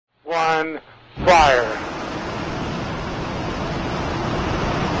1, fire.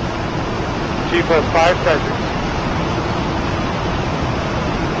 T plus 5 seconds.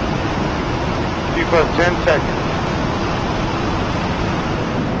 T plus 10 seconds.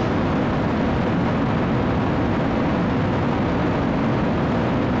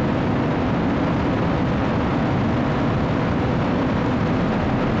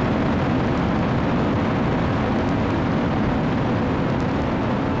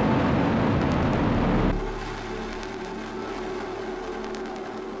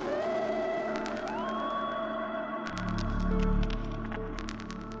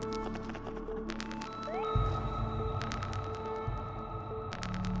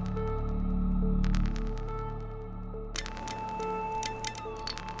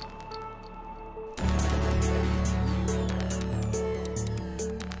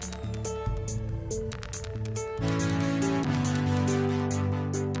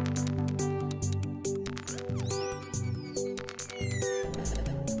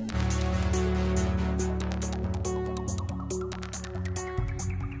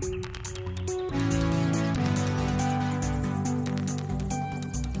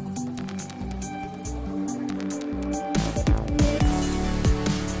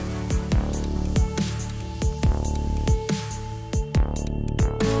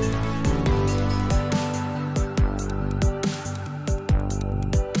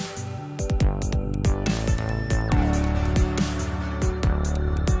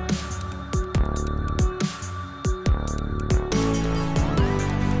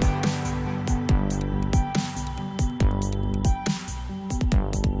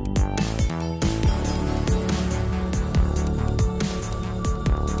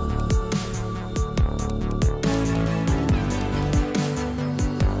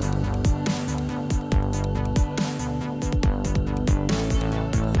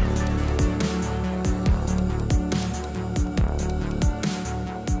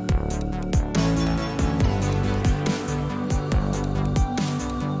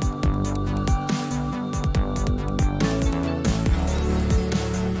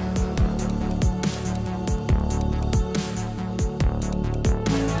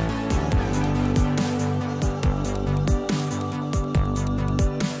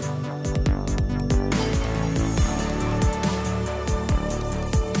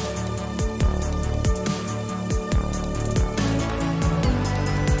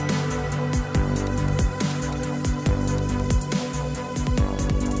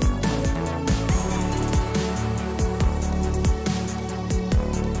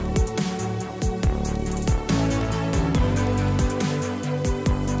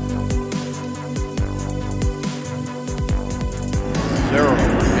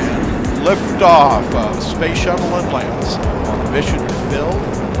 Liftoff of Space Shuttle Atlantis on a mission to build,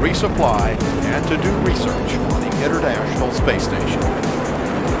 resupply, and to do research on the International Space Station.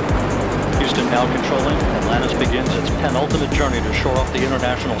 Houston now controlling. Atlantis begins its penultimate journey to shore off the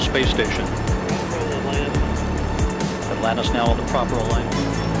International Space Station. Atlantis now on the proper alignment.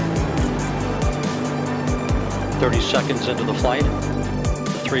 30 seconds into the flight.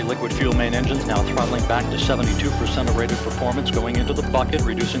 The 3 liquid fuel main engines now throttling back to 72% of rated performance, going into the bucket,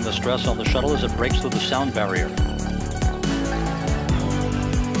 reducing the stress on the shuttle as it breaks through the sound barrier.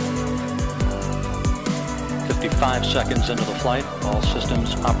 55 seconds into the flight, all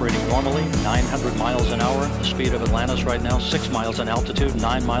systems operating normally, 900 miles an hour. The speed of Atlantis right now, 6 miles in altitude,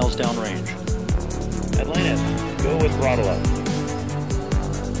 9 miles downrange. Atlantis, go with throttle up.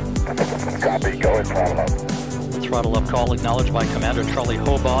 Copy, go with throttle up. Throttle up call acknowledged by Commander Charlie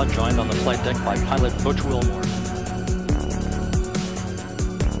Hobaugh, joined on the flight deck by pilot Butch Wilmore.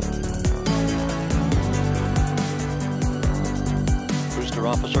 Booster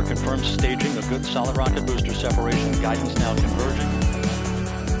officer confirms staging of good solid rocket booster separation. Guidance now converging.